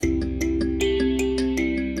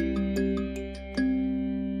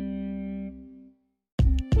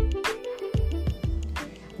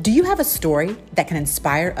Do you have a story that can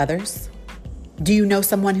inspire others? Do you know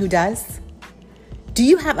someone who does? Do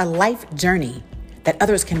you have a life journey that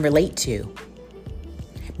others can relate to?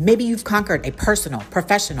 Maybe you've conquered a personal,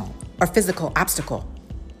 professional, or physical obstacle.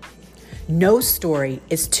 No story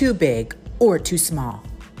is too big or too small.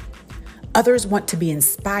 Others want to be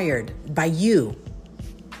inspired by you.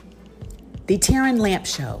 The TERRAN Lamp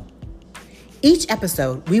Show. Each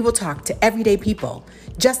episode, we will talk to everyday people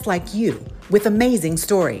just like you with amazing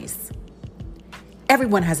stories.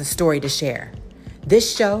 Everyone has a story to share.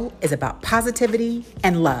 This show is about positivity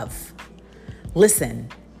and love. Listen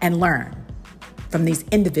and learn from these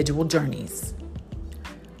individual journeys.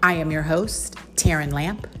 I am your host, TERRAN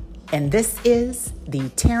Lamp, and this is the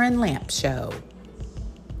TERRAN Lamp Show.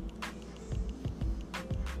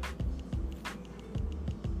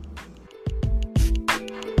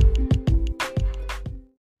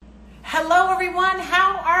 Hello, everyone.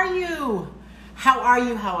 How are you? How are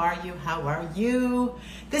you? How are you? How are you?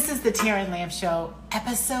 This is the TERRAN Lamp Show,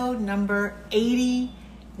 episode number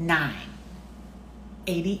 89.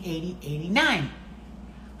 89.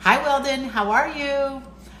 Hi, Weldon. How are you?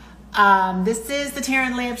 This is the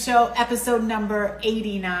TERRAN Lamp Show, episode number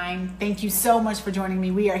 89. Thank you so much for joining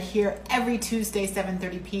me. We are here every Tuesday,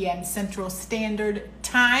 7:30 p.m. Central Standard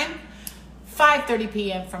Time, 5:30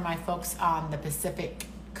 p.m. for my folks on the Pacific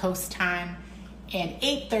Coast Time, and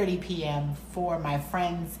 8:30 p.m. for my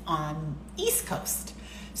friends on East Coast.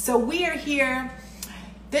 So we are here.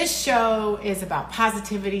 This show is about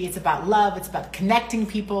positivity. It's about love. It's about connecting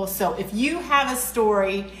people. So if you have a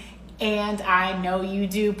story, and I know you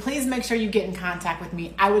do, please make sure you get in contact with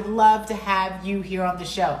me. I would love to have you here on the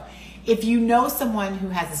show. If you know someone who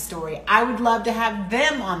has a story, I would love to have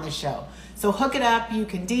them on the show. So hook it up. You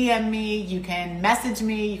can DM me. You can message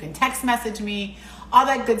me. You can text message me. All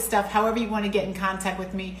that good stuff, however you want to get in contact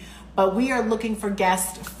with me. But we are looking for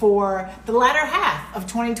guests for the latter half of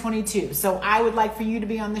 2022. So I would like for you to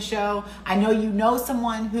be on the show. I know you know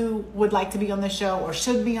someone who would like to be on the show or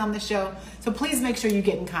should be on the show. So please make sure you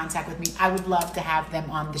get in contact with me. I would love to have them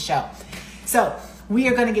on the show. So we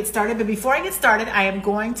are going to get started. But before I get started, I am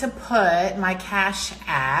going to put my Cash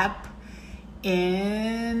App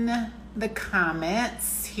in the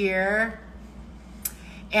comments here.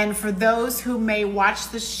 And for those who may watch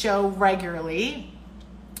the show regularly,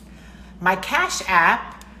 my Cash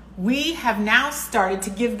App, we have now started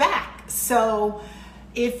to give back. So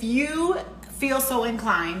if you feel so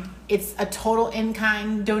inclined, it's a total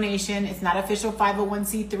in-kind donation. It's not official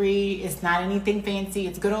 501c3. It's not anything fancy.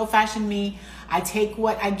 It's good old-fashioned me. I take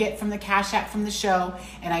what I get from the Cash App from the show,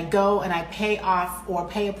 and I go and I pay off or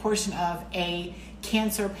pay a portion of a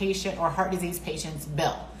cancer patient or heart disease patient's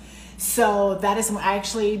bill. So that is I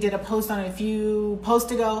actually did a post on it a few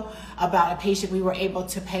posts ago about a patient we were able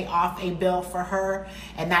to pay off a bill for her.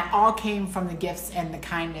 And that all came from the gifts and the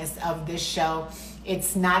kindness of this show.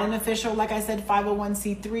 It's not an official, like I said,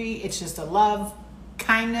 501c3. It's just a love,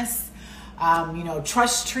 kindness,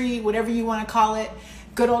 trust tree, whatever you want to call it.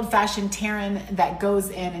 Good old fashioned TERRAN that goes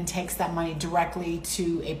in and takes that money directly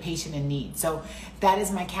to a patient in need. So that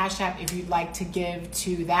is my Cash App. If you'd like to give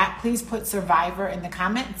to that, please put Survivor in the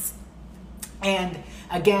comments. And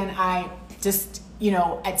again, I just,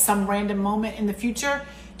 at some random moment in the future,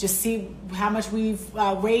 just see how much we've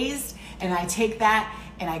raised, and I take that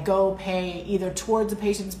and I go pay either towards a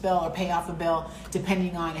patient's bill or pay off a bill,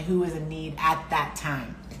 depending on who is in need at that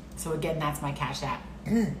time. So again, that's my Cash App.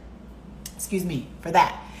 Excuse me for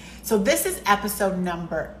that. So this is episode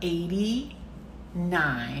number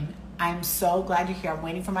 89. I'm so glad you're here. I'm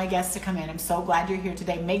waiting for my guests to come in. I'm so glad you're here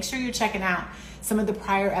today. Make sure you're checking out some of the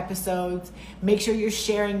prior episodes. Make sure you're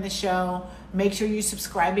sharing the show. Make sure you're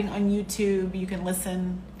subscribing on YouTube. You can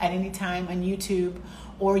listen at any time on YouTube,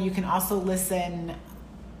 or you can also listen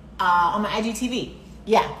on my IGTV.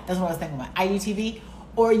 Yeah, that's what I was thinking about, IGTV,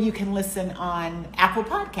 or you can listen on Apple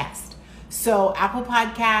Podcast. So Apple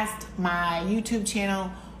Podcast, my YouTube channel,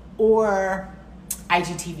 or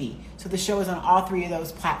IGTV. So the show is on all three of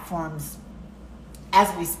those platforms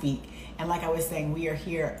as we speak. And like I was saying, we are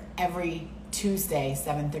here every Tuesday,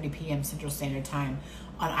 7:30 p.m. Central Standard Time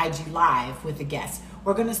on IG Live with a guest.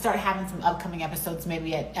 We're going to start having some upcoming episodes,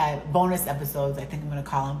 maybe at bonus episodes, I think I'm going to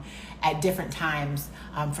call them, at different times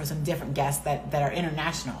for some different guests that are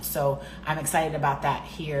international. So I'm excited about that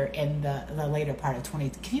here in the later part of 20.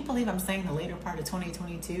 Can you believe I'm saying the later part of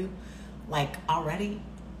 2022? Like already?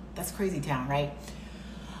 That's crazy town, right?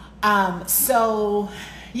 So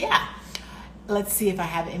yeah, let's see if I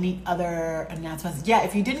have any other announcements. Yeah,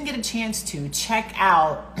 if you didn't get a chance to check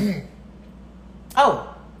out,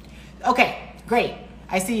 oh, okay, great.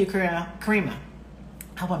 I see you, Karima.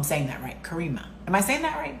 I hope I'm saying that right. Karima. Am I saying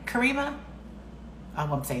that right? Karima? I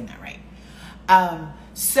hope I'm saying that right.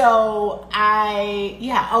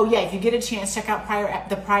 If you get a chance, check out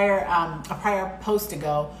a prior post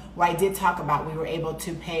ago where I did talk about we were able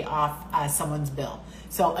to pay off someone's bill.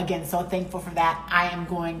 So again, so thankful for that. I am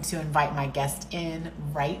going to invite my guest in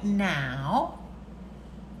right now.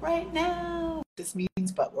 Right now. This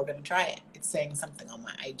means, but we're going to try it. It's saying something on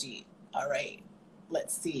my IG. All right.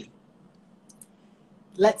 Let's see.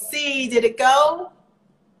 Let's see. Did it go?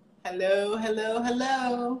 Hello, hello,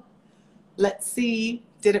 hello. Let's see.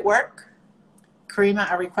 Did it work?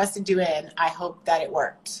 Karima, I requested you in. I hope that it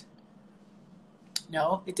worked.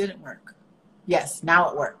 No, it didn't work. Yes, now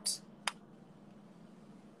it worked.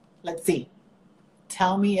 Let's see.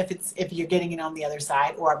 Tell me if you're getting it on the other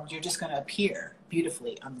side or you're just going to appear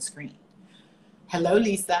beautifully on the screen. Hello,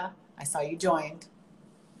 Lisa. I saw you joined.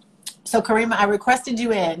 So Karima, I requested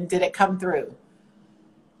you in. Did it come through?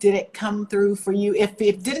 Did it come through for you? If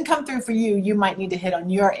it didn't come through for you, you might need to hit on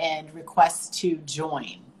your end, request to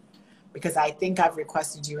join, because I think I've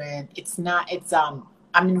requested you in.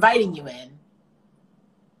 I'm inviting you in.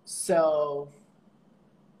 So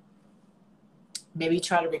maybe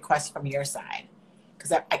try to request from your side,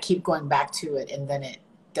 because I keep going back to it and then it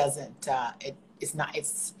doesn't, it's not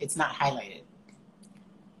highlighted.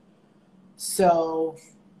 So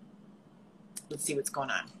let's see what's going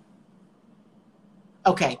on.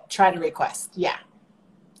 Okay, try to request. Yeah.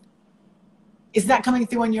 Is that coming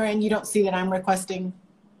through on your end? You don't see that I'm requesting?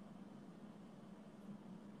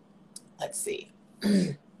 Let's see.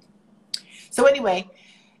 So anyway,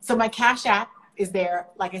 so my Cash App is there.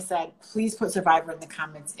 Like I said, please put Survivor in the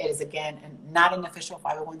comments. It is, again, not an official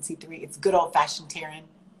 501c3. It's good old-fashioned TERRAN,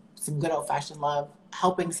 some good old-fashioned love,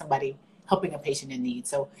 helping somebody, helping a patient in need.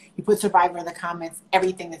 So you put Survivor in the comments.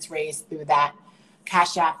 Everything that's raised through that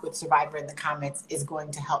Cash App with Survivor in the comments is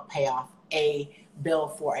going to help pay off a bill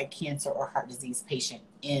for a cancer or heart disease patient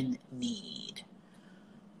in need.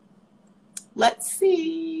 Let's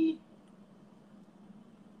see.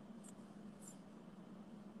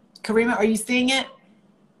 Karima, are you seeing it?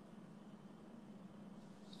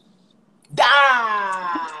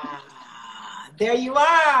 There you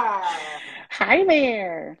are. Hi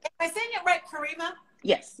there. Am I saying it right, Karima?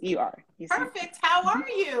 Yes, you are. Perfect. How are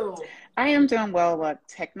you? I am doing well. Look,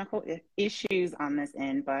 technical issues on this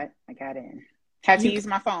end, but I got in. Had to use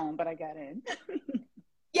my phone, but I got in.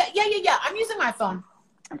 Yeah. I'm using my phone.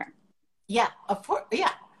 Okay. Yeah, of course.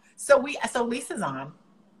 Yeah. So Lisa's on.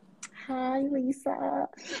 Hi, Lisa.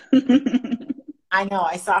 I know.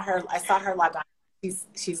 I saw her log on.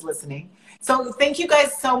 She's listening. So thank you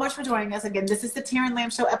guys so much for joining us again. This is the TERRAN Lamb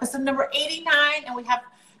Show, episode number 89, and we have.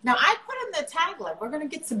 Now I put in the tagline. We're going to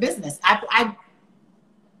get to business. I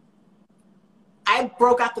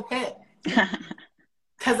broke out the pen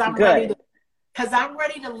because I'm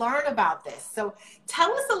ready to learn about this. So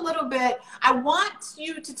tell us a little bit. I want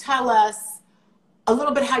you to tell us a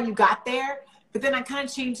little bit how you got there, but then I kind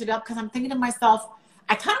of changed it up because I'm thinking to myself,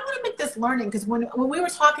 I kind of want to make this learning, because when we were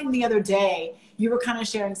talking the other day, you were kind of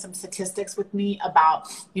sharing some statistics with me about,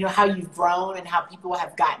 how you've grown and how people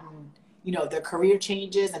have gotten, their career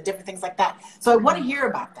changes and different things like that. So I want to hear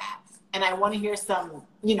about that. And I want to hear some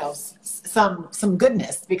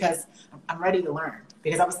goodness, because I'm ready to learn,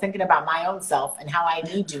 because I was thinking about my own self and how I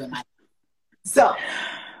need you in my life. So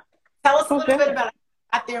tell us a little bit about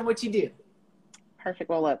out there and what you do. Perfect.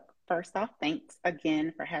 Well, look, first off, thanks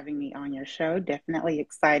again for having me on your show. Definitely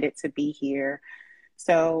excited to be here.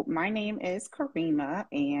 So my name is Karima,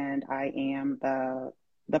 and I am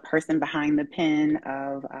the person behind the pen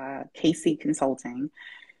of KC Consulting.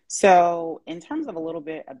 So in terms of a little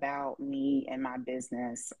bit about me and my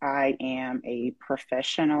business, I am a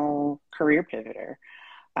professional career pivoter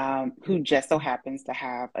who just so happens to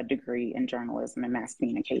have a degree in journalism and mass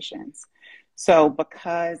communications. So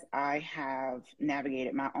because I have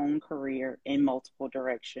navigated my own career in multiple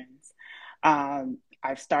directions,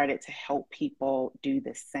 I've started to help people do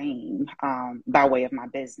the same by way of my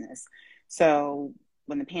business. So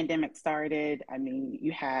when the pandemic started, I mean,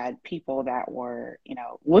 you had people that were,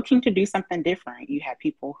 looking to do something different. You had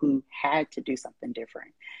people who had to do something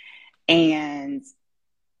different. And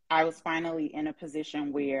I was finally in a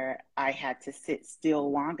position where I had to sit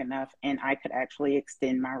still long enough and I could actually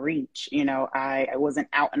extend my reach. I wasn't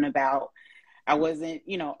out and about. I wasn't,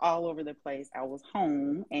 all over the place. I was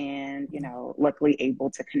home and, luckily able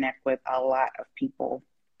to connect with a lot of people.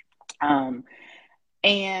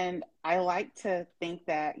 And I like to think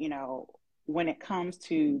that, when it comes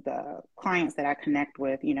to the clients that I connect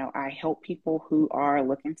with, I help people who are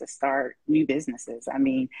looking to start new businesses. I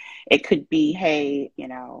mean, it could be, hey,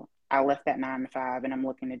 I left that 9 to 5 and I'm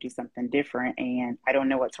looking to do something different. And I don't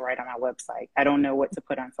know what to write on my website. I don't know what to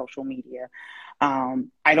put on social media.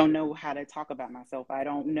 I don't know how to talk about myself. I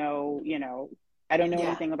don't know, I don't know Yeah.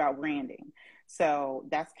 anything about branding. So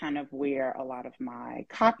that's kind of where a lot of my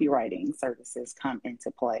copywriting services come into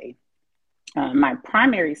play. My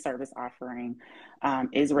primary service offering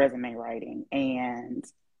is resume writing, and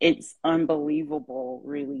it's unbelievable,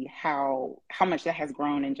 really, how much that has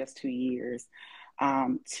grown in just 2 years.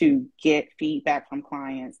 To get feedback from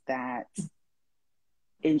clients that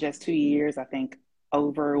in just 2 years, I think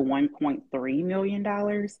over $1.3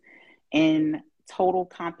 million in total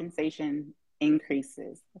compensation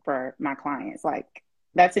increases for my clients. Like,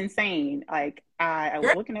 that's insane. Like, I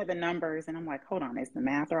was looking at the numbers and I'm like, hold on, is the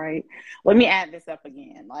math right? Let me add this up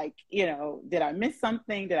again. Like, did I miss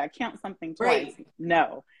something? Did I count something twice? Right.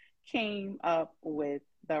 No. Came up with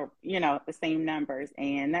the same numbers.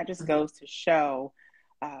 And that just goes to show,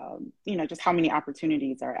 just how many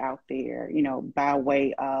opportunities are out there, by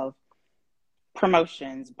way of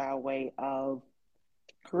promotions, by way of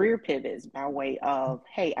career pivots, by way of,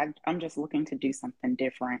 hey, I'm just looking to do something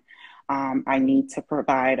different. I need to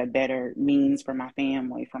provide a better means for my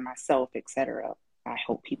family, for myself, etc. I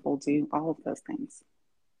hope people do all of those things.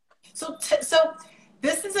 So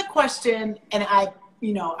this is a question, and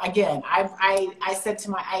again, I said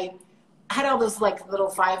I had all those like little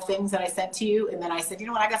 5 things that I sent to you, and then I said, you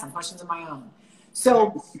know what, I got some questions of my own.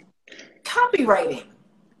 So copywriting,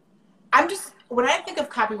 when I think of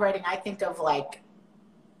copywriting, I think of like,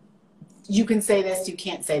 you can say this, you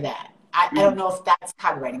can't say that. I don't know if that's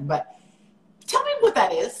copywriting, but tell me what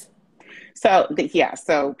that is. So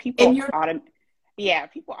people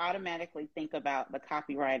automatically think about the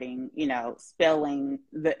copywriting, spelling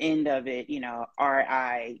the end of it,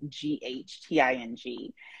 RIGHTING.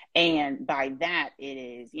 And by that, it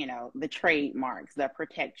is, the trademarks, the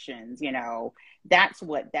protections, that's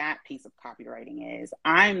what that piece of copywriting is.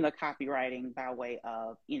 I'm the copywriting by way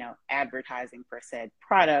of, advertising for said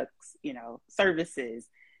products, services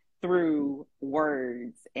through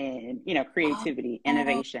words and, creativity,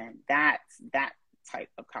 innovation. That's that type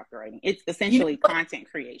of copywriting. It's essentially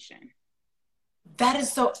content creation. That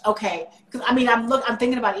is so okay. Because I'm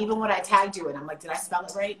thinking about even when I tagged you, and I'm like, did I spell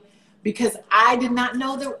it right? Because I did not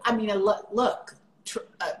know that.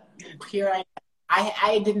 Here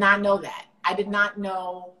I did not know that. I did not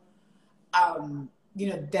know.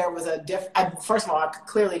 There was a first of all, I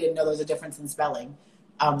clearly didn't know there was a difference in spelling,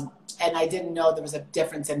 and I didn't know there was a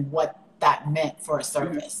difference in what that meant for a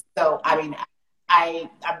service. So I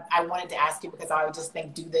wanted to ask you because I would just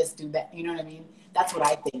think, do this, do that. You know what I mean? That's what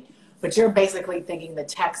I think. But you're basically thinking the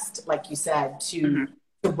text, like you said, to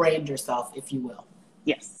brand yourself, if you will.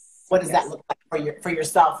 Yes. What does that look like for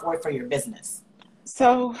yourself or for your business?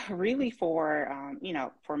 So really for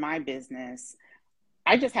my business,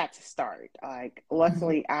 I just had to start. Like,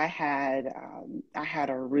 luckily I had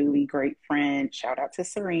a really great friend, shout out to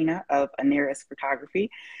Serena of Aneris Photography.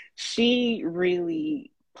 She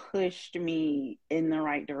really pushed me in the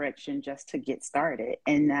right direction just to get started,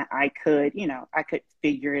 and that I could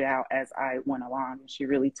figure it out as I went along. And she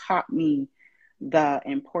really taught me the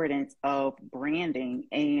importance of branding,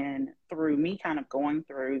 and through me kind of going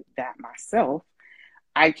through that myself,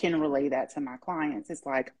 I can relay that to my clients. It's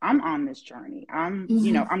like, I'm on this journey. I'm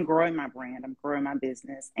growing my brand, I'm growing my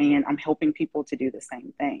business, and I'm helping people to do the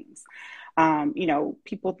same things.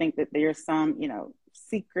 People think that there's some,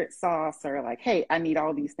 secret sauce, or like, hey, I need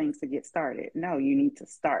all these things to get started. No, you need to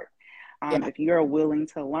start. If you're willing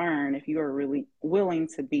to learn, if you are really willing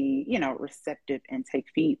to be, receptive and take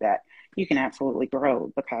feedback, you can absolutely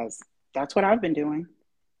grow, because that's what I've been doing.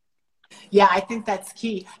 Yeah, I think that's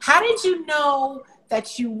key. How did you know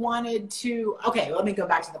that you wanted to? Okay, let me go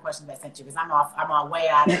back to the questions I sent you, because I'm on way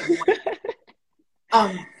out of it.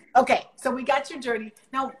 Okay, so we got your journey.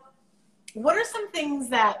 Now, what are some things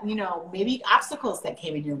that, maybe obstacles that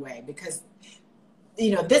came in your way? Because,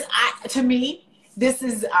 to me, this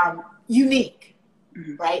is unique,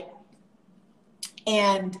 right?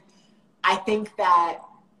 And I think that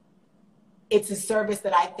it's a service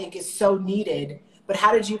that I think is so needed. But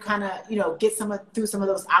how did you kind of, get through some of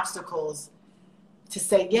those obstacles to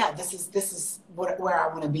say, yeah, this is where I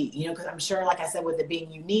want to be? Because I'm sure, like I said, with it being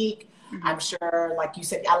unique, I'm sure, like you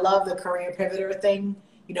said, I love the career pivoter thing.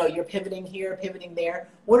 You're pivoting here, pivoting there.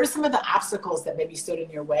 What are some of the obstacles that maybe stood in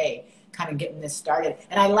your way, kind of getting this started?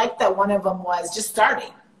 And I like that one of them was just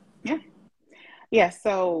starting. Yeah.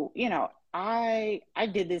 So, I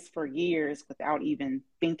did this for years without even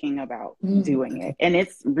thinking about doing it. And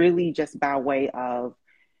it's really just by way of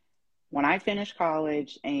when I finished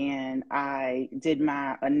college and I did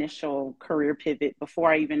my initial career pivot,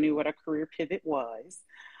 before I even knew what a career pivot was,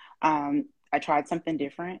 I tried something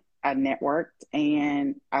different. I networked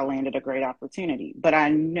and I landed a great opportunity. But I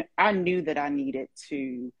knew that I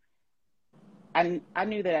knew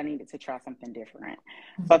that I needed to try something different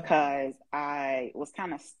because I was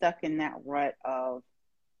kind of stuck in that rut of,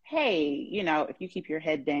 hey, if you keep your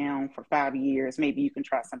head down for 5 years, maybe you can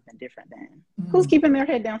try something different then. Who's keeping their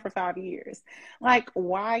head down for 5 years? Like,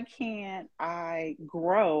 why can't I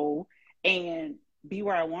grow and be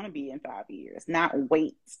where I want to be in 5 years, not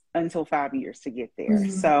wait until 5 years to get there?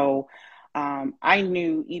 So I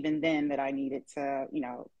knew even then that I needed to,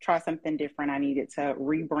 try something different. I needed to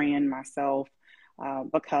rebrand myself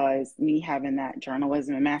because me having that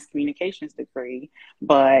journalism and mass communications degree,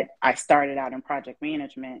 but I started out in project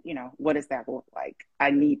management, what does that look like?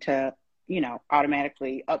 I need to,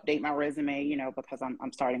 automatically update my resume, because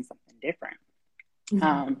I'm starting something different.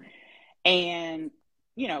 And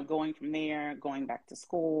going from there, going back to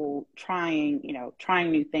school, trying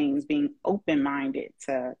new things, being open-minded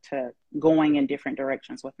to going in different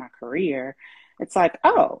directions with my career. It's like,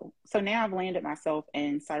 oh, so now I've landed myself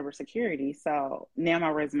in cybersecurity. So now my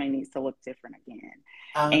resume needs to look different again.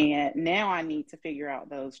 And now I need to figure out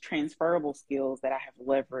those transferable skills that I have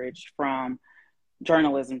leveraged from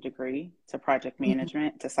journalism degree to project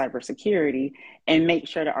management to cybersecurity, and make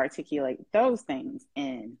sure to articulate those things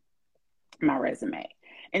in my resume.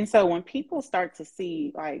 And so when people start to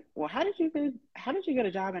see, like, well, how did you get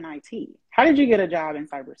a job in IT? How did you get a job in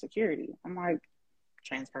cybersecurity? I'm like,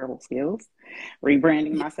 transferable skills,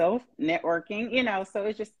 rebranding myself, networking, so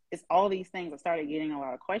it's all these things. I started getting a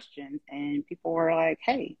lot of questions, and people were like,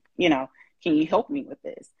 hey, can you help me with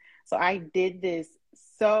this? So I did this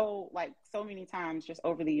so many times just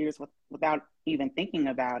over the years without even thinking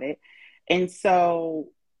about it. And so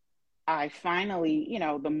I finally,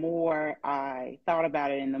 the more I thought about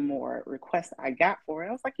it and the more requests I got for it,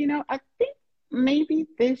 I was like, I think maybe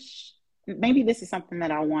this is something that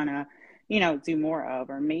I want to, do more of,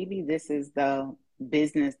 or maybe this is the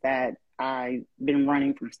business that I've been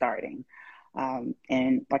running from starting.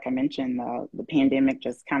 And like I mentioned, the pandemic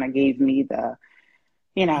just kind of gave me the,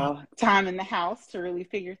 time in the house to really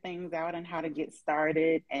figure things out and how to get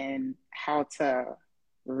started and how to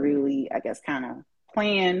really, I guess, kind of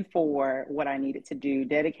plan for what I needed to do,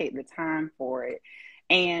 dedicate the time for it.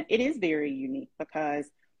 And it is very unique because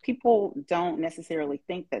people don't necessarily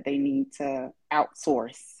think that they need to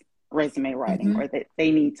outsource resume writing or that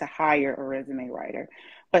they need to hire a resume writer.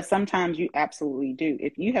 But sometimes you absolutely do.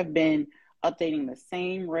 If you have been updating the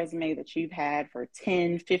same resume that you've had for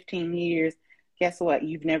 10, 15 years, guess what?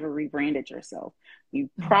 You've never rebranded yourself. You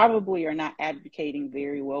probably are not advocating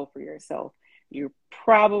very well for yourself. You're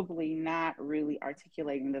probably not really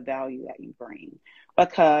articulating the value that you bring,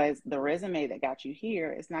 because the resume that got you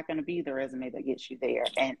here is not going to be the resume that gets you there.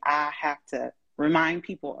 And I have to remind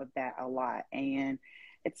people of that a lot. And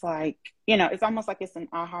it's like, it's almost like it's an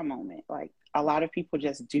aha moment. Like, a lot of people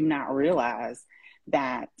just do not realize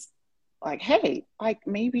that, like, hey, like,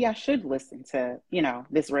 maybe I should listen to,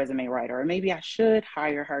 this resume writer, or maybe I should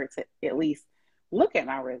hire her to at least look at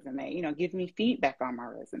my resume, give me feedback on my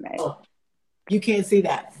resume. You can't see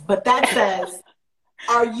that, but that says,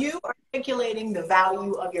 are you articulating the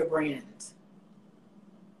value of your brand?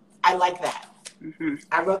 I like that.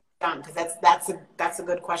 I wrote it down because that's a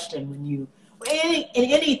good question when you in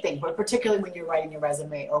anything, but particularly when you're writing your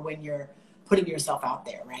resume or when you're putting yourself out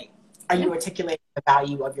there, right? Are you articulating the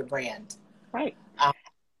value of your brand? Right.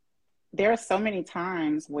 There are so many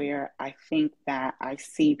times where I think that I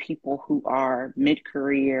see people who are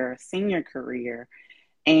mid-career, senior career,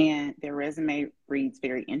 and their resume reads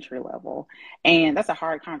very entry level. And that's a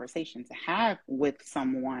hard conversation to have with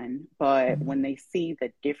someone. But when they see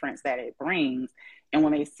the difference that it brings, and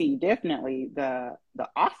when they see definitely the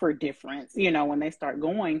offer difference, when they start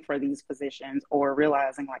going for these positions or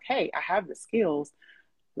realizing, like, hey, I have the skills,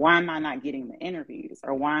 why am I not getting the interviews,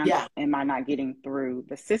 or why am I not getting through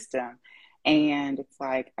the system? And it's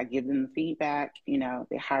like, I give them the feedback,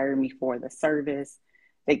 they hire me for the service,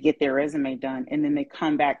 they get their resume done, and then they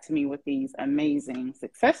come back to me with these amazing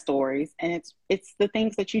success stories. And it's the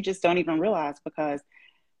things that you just don't even realize, because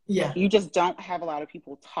you just don't have a lot of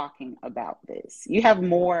people talking about this. You have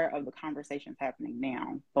more of the conversations happening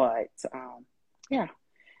now, but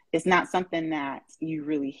it's not something that you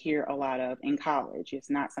really hear a lot of in college. It's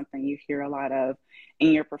not something you hear a lot of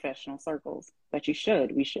in your professional circles, but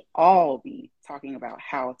we should all be talking about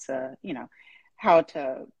how to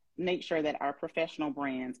make sure that our professional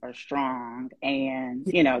brands are strong and,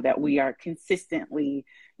 you know, that we are consistently,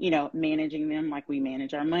 you know, managing them like we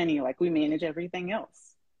manage our money, like we manage everything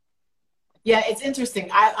else. Yeah, it's interesting.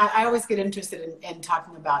 I always get interested in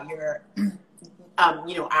talking about your,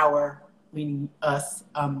 you know, our, meaning us,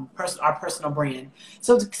 our personal brand.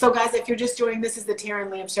 So guys, if you're just joining, this is the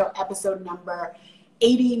Taryn Lamb Show, episode number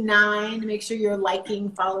 89. Make sure you're liking,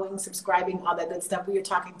 following, subscribing, all that good stuff. We are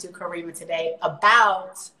talking to Karima today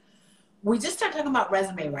about, we just started talking about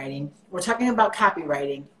resume writing. We're talking about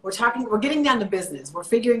copywriting. We're getting down to business. We're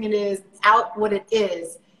figuring out what it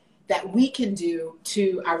is that we can do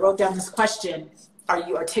to, I wrote down this question, are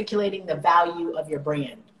you articulating the value of your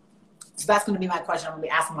brand? So that's going to be my question I'm going to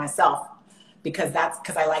be asking myself, because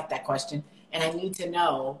I like that question. And I need to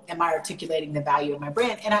know, am I articulating the value of my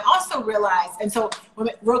brand? And I also realized, and so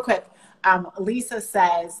real quick, Lisa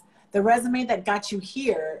says, the resume that got you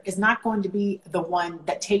here is not going to be the one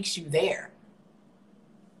that takes you there.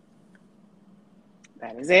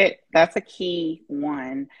 That is it. That's a key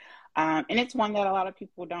one. And it's one that a lot of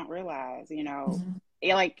people don't realize, you know,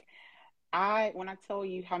 like when I tell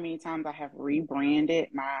you how many times I have rebranded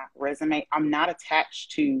my resume, I'm not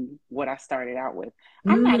attached to what I started out with.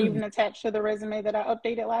 I'm not even attached to the resume that I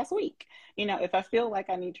updated last week. You know, if I feel like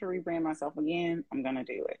I need to rebrand myself again, I'm going to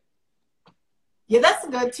do it. Yeah, that's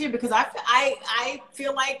good too, because I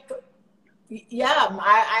feel like, yeah,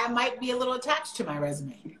 I might be a little attached to my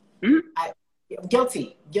resume.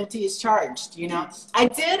 Guilty is charged, you know. I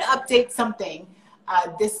did update something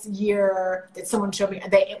this year that someone showed me. I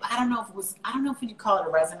don't know if you call it a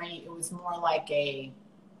resume. It was more like a,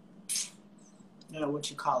 I don't know what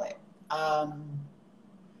you call it.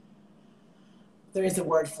 There is a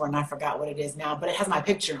word for it, and I forgot what it is now, but it has my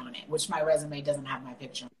picture on it, which my resume doesn't have my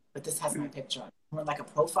picture on it, but this has my picture on it. More like a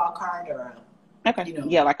profile card or you know.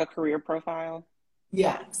 Yeah, like a career profile.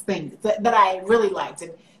 Yeah, thing that I really liked.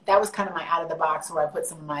 And that was kind of my out of the box, where I put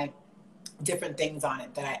some of my different things on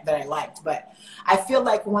it that I liked. But I feel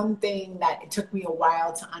like one thing that it took me a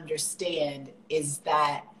while to understand is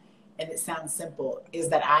that, and it sounds simple, is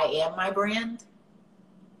that I am my brand.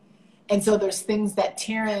 And so there's things that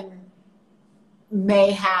Taryn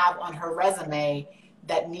may have on her resume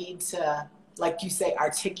that need to, like you say,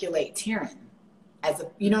 articulate Taryn as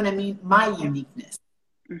a, you know what I mean? My uniqueness.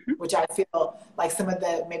 Which I feel like some of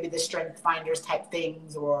maybe the strength finders type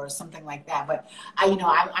things or something like that. But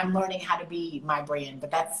I'm learning how to be my brand,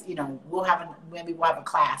 but that's, you know, maybe we'll have a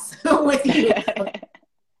class with you.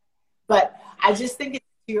 But I just think to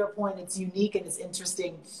your point, it's unique and it's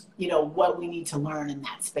interesting, you know, what we need to learn in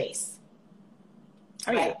that space.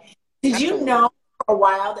 Oh, right? Yeah. Did Absolutely. You know for a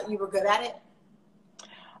while that you were good at it?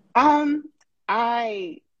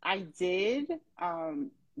 I did,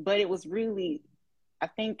 but it was really, I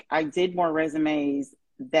think I did more resumes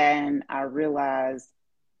than I realized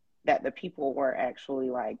that the people were actually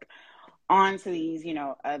like onto these, you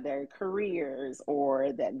know, other careers,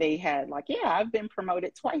 or that they had like, yeah, I've been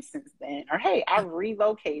promoted twice since then, or hey, I've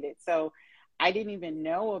relocated. So I didn't even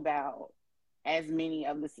know about as many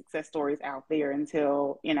of the success stories out there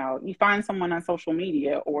until, you know, you find someone on social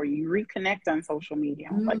media or you reconnect on social media.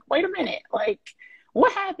 I'm like, wait a minute, like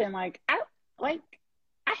what happened?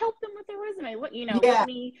 I help them with their resume. Let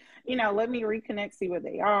me reconnect, see what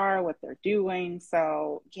they are, what they're doing.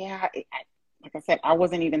 So yeah, like I said, I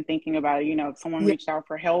wasn't even thinking about it. You know, if someone reached out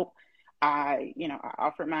for help, I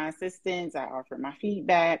offered my assistance, I offered my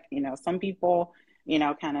feedback. You know, some people, you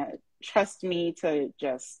know, kind of trust me to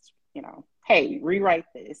just, you know, hey, rewrite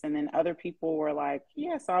this. And then other people were like,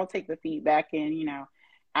 yes, I'll take the feedback and, you know,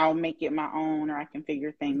 I'll make it my own, or I can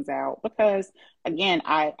figure things out. Because again,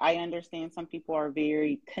 I understand some people are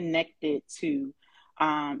very connected to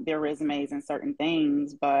their resumes and certain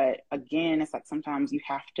things. But again, it's like sometimes you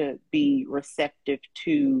have to be receptive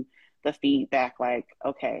to the feedback. Like,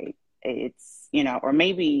 okay, it's, you know, or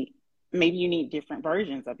maybe you need different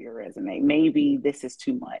versions of your resume. Maybe this is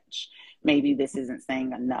too much. Maybe this isn't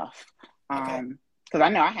saying enough. Because I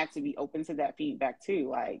know I have to be open to that feedback too.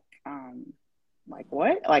 Like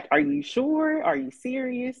what? Like, are you sure? Are you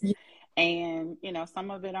serious? Yeah. And, you know,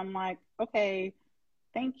 some of it I'm like, okay,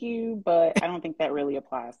 thank you, but I don't think that really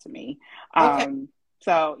applies to me.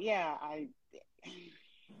 So yeah,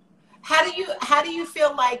 How do you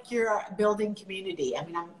feel like you're building community? I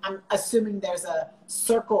mean, I'm assuming there's a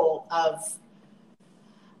circle of,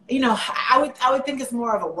 you know, I would think it's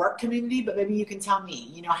more of a work community, but maybe you can tell me,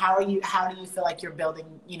 you know, how do you feel like you're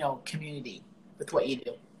building, you know, community with what you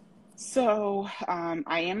do? So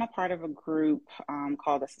I am a part of a group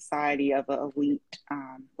called the Society of Elite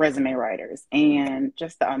Resume Writers, and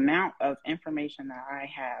just the amount of information that I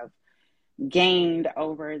have gained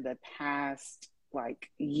over the past like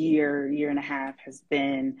year and a half has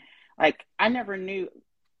been like, I never knew,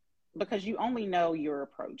 because you only know your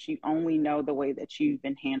approach. You only know the way that you've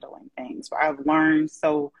been handling things. So I've learned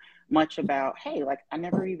so much about, hey, like I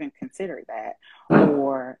never even considered that.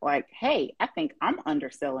 Or like, hey, I think I'm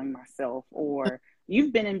underselling myself. Or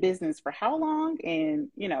you've been in business for how long? And,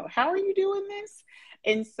 how are you doing this?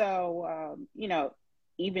 And so,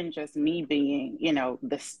 even just me being,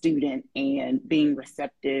 the student and being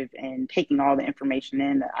receptive and taking all the information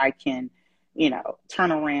in that I can,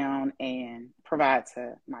 turn around and provide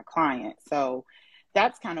to my clients. So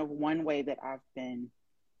that's kind of one way that I've been,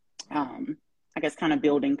 I guess, kind of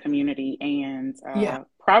building community, and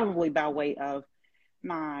probably by way of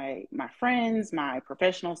my friends, my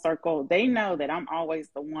professional circle. They know that I'm always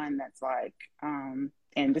the one that's like, and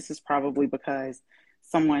this is probably because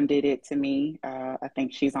someone did it to me. I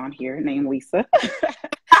think she's on here, named Lisa.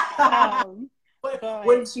 What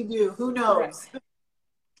did she do? Who knows? Right.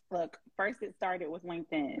 Look, first it started with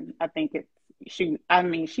LinkedIn. I think she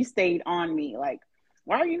stayed on me like,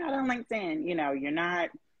 why are you not on LinkedIn?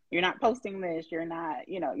 You're not posting this. You're not,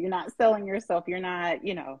 you're not selling yourself. You're not,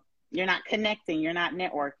 you're not connecting. You're not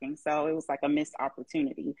networking. So it was like a missed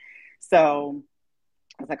opportunity. So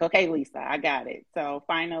I was like, okay, Lisa, I got it. So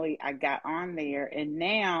finally I got on there, and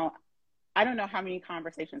now I don't know how many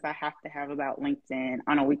conversations I have to have about LinkedIn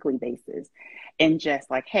on a weekly basis, and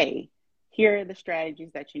just like, hey, here are the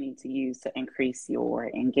strategies that you need to use to increase your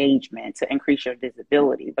engagement, to increase your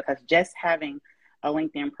visibility, because just having a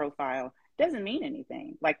LinkedIn profile doesn't mean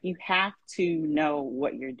anything. Like, you have to know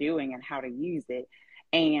what you're doing and how to use it,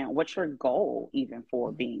 and what's your goal even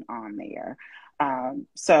for being on there.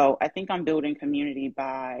 So I think I'm building community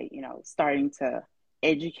by, starting to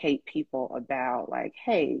educate people about like,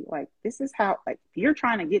 hey, like this is how, like, if you're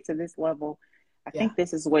trying to get to this level, I think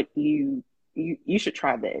this is what you should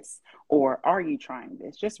try this, or are you trying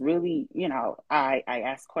this? Just really, I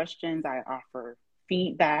ask questions, I offer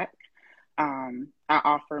feedback, I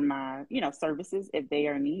offer my, services if they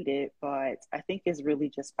are needed. But I think it's really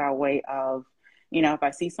just by way of, if I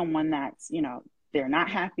see someone that's, they're not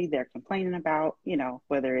happy, they're complaining about,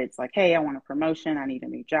 whether it's like, hey, I want a promotion, I need a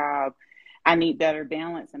new job, I need better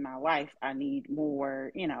balance in my life, I need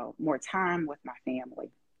more, more time with my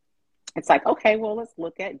family. It's like, okay, well, let's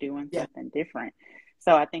look at doing something different.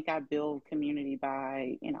 So I think I build community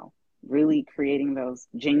by, really creating those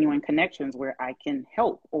genuine connections where I can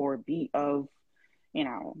help or be of,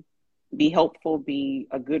 be helpful, be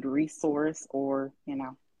a good resource, or,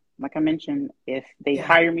 like I mentioned, if they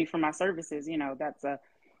hire me for my services, that's a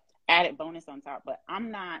added bonus on top. But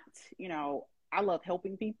I'm not, I love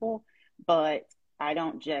helping people, but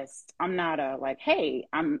I'm not a like, hey,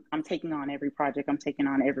 I'm taking on every project, I'm taking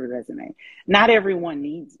on every resume. Not everyone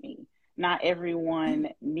needs me. Not everyone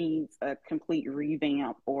needs a complete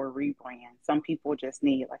revamp or rebrand. Some people just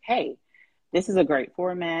need like, hey, this is a great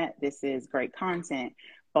format, this is great content,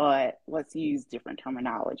 but let's use different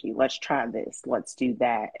terminology. Let's try this, let's do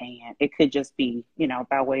that. And it could just be,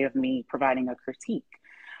 by way of me providing a critique,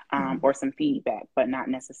 or some feedback, but not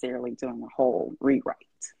necessarily doing a whole rewrite.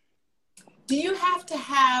 Do you have to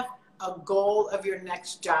have a goal of your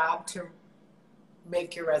next job to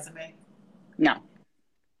make your resume? No,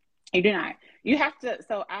 you do not. You have to.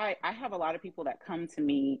 So I have a lot of people that come to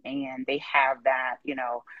me and they have that,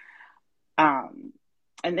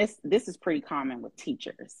 and this is pretty common with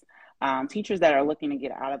teachers. Teachers that are looking to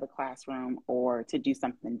get out of the classroom or to do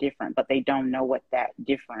something different, but they don't know what that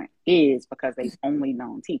different is because they've only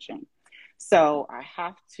known teaching. So I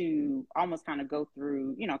have to almost kind of go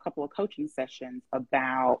through, a couple of coaching sessions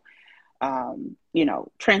about,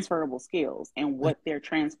 transferable skills, and what their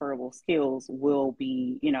transferable skills will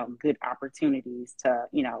be, good opportunities to,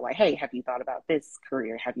 like, hey, have you thought about this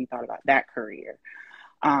career? Have you thought about that career?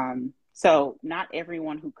 So not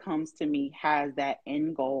everyone who comes to me has that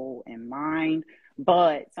end goal in mind,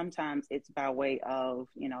 but sometimes it's by way of,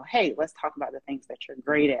 hey, let's talk about the things that you're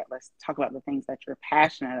great at. Let's talk about the things that you're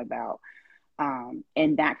passionate about.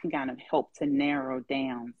 And that can kind of help to narrow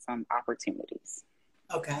down some opportunities.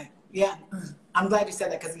 Okay. Yeah. I'm glad you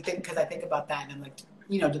said that, because I think about that and I'm like,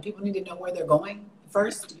 do people need to know where they're going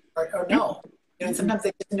first or no? And sometimes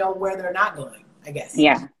they just know where they're not going, I guess.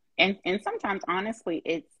 Yeah. And sometimes, honestly,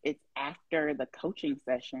 it's after the coaching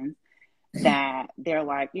sessions that they're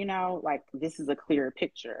like, like, this is a clearer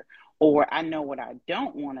picture, or I know what I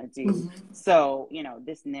don't want to do. Mm-hmm. So,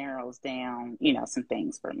 this narrows down, some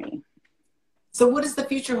things for me. So what does the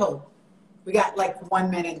future hold? We got like 1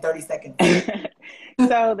 minute and 30 seconds.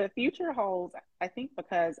 So the future holds, I think,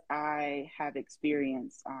 because I have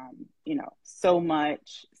experienced, so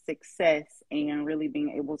much success and really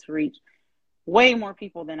being able to reach way more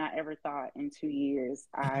people than I ever thought in 2 years.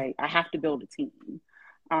 I have to build a team.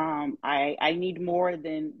 I need more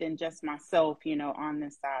than just myself, on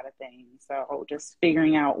this side of things. So just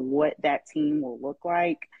figuring out what that team will look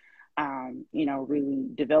like, really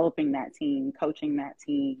developing that team, coaching that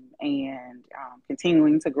team, and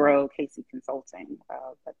continuing to grow Casey Consulting.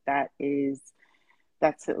 But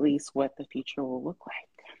that's at least what the future will look like.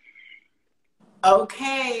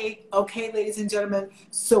 Okay, ladies and gentlemen.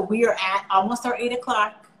 So we are at almost our 8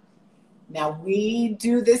 o'clock. Now we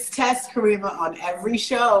do this test, Karima, on every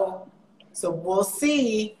show. So we'll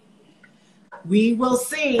see. We will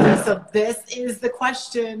see. So this is the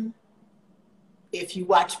question. If you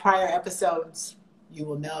watch prior episodes, you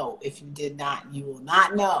will know. If you did not, you will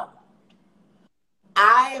not know.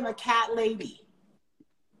 I am a cat lady.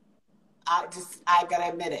 I gotta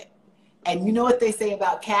admit it. And you know what they say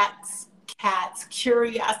about cats? Cats,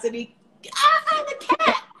 curiosity. I'm a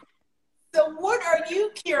cat. So what are you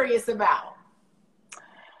curious about?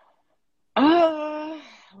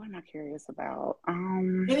 What am I curious about?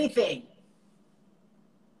 Anything.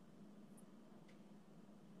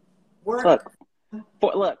 Work.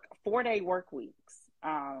 Look, 4-day work weeks.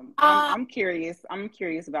 I'm curious. I'm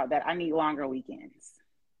curious about that. I need longer weekends.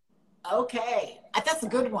 Okay, that's a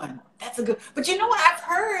good one. That's a good. But you know what? I've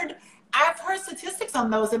heard statistics on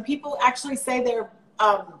those, and people actually say they're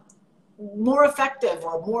more effective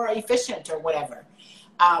or more efficient or whatever.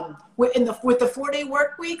 With the 4-day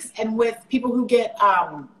work weeks, and with people who get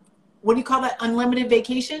what do you call that? Unlimited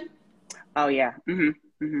vacation. Oh yeah. Mm-hmm.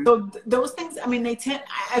 Mm-hmm. So those things. I mean,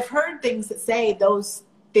 I've heard things that say those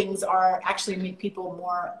things are actually make people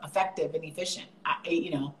more effective and efficient.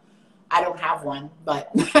 I don't have one,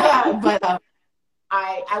 but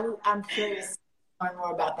I'm curious to learn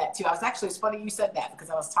more about that too. It's funny you said that because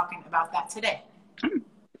I was talking about that today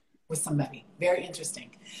with somebody. Very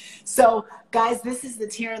interesting. So guys, this is the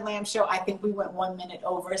TERRAN Lamb Show. I think we went 1 minute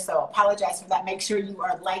over, so apologize for that. Make sure you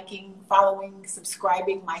are liking, following,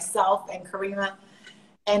 subscribing myself and Karima.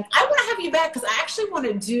 And I want to have you back because I actually want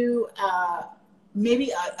to do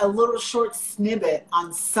maybe a little short snippet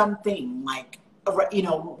on something like,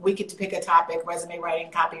 we get to pick a topic, resume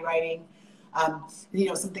writing, copywriting,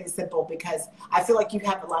 something simple, because I feel like you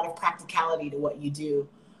have a lot of practicality to what you do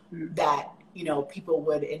that, people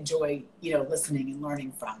would enjoy, listening and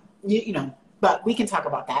learning from, but we can talk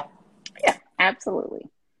about that. Yeah, absolutely.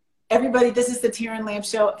 Everybody, this is the TERRAN Lamb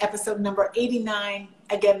Show, episode number 89.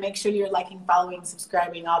 Again, make sure you're liking, following,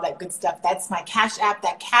 subscribing, all that good stuff. That's my Cash App.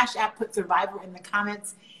 That Cash App, put Survivor in the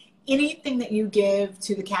comments. Anything that you give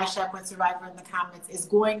to the Cash App with Survivor in the comments is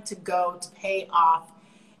going to go to pay off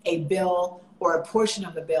a bill or a portion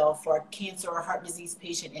of the bill for a cancer or heart disease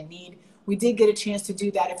patient in need. We did get a chance to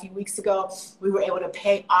do that a few weeks ago. We were able to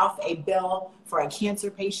pay off a bill for a cancer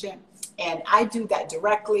patient, and I do that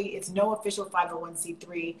directly. It's no official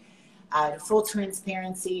 501c3. Full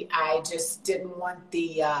transparency. I just didn't want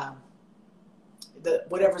the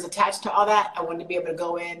whatever's attached to all that. I wanted to be able to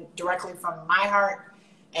go in directly from my heart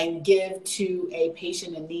and give to a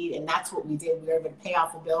patient in need, and that's what we did. We were able to pay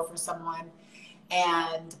off a bill for someone,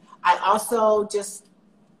 and I also just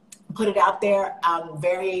put it out there. I'm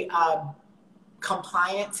very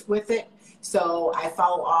compliant with it, so I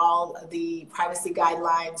follow all the privacy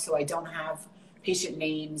guidelines, so I don't have patient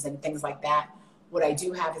names and things like that. What I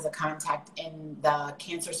do have is a contact in the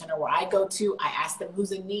cancer center where I go to. I ask them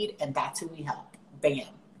who's in need, and that's who we help. Bam,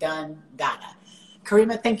 done, gotta.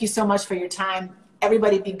 Karima, thank you so much for your time.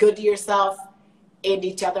 Everybody be good to yourself and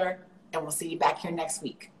each other, and we'll see you back here next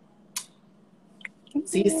week.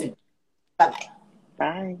 See you soon. Bye-bye.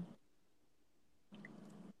 Bye.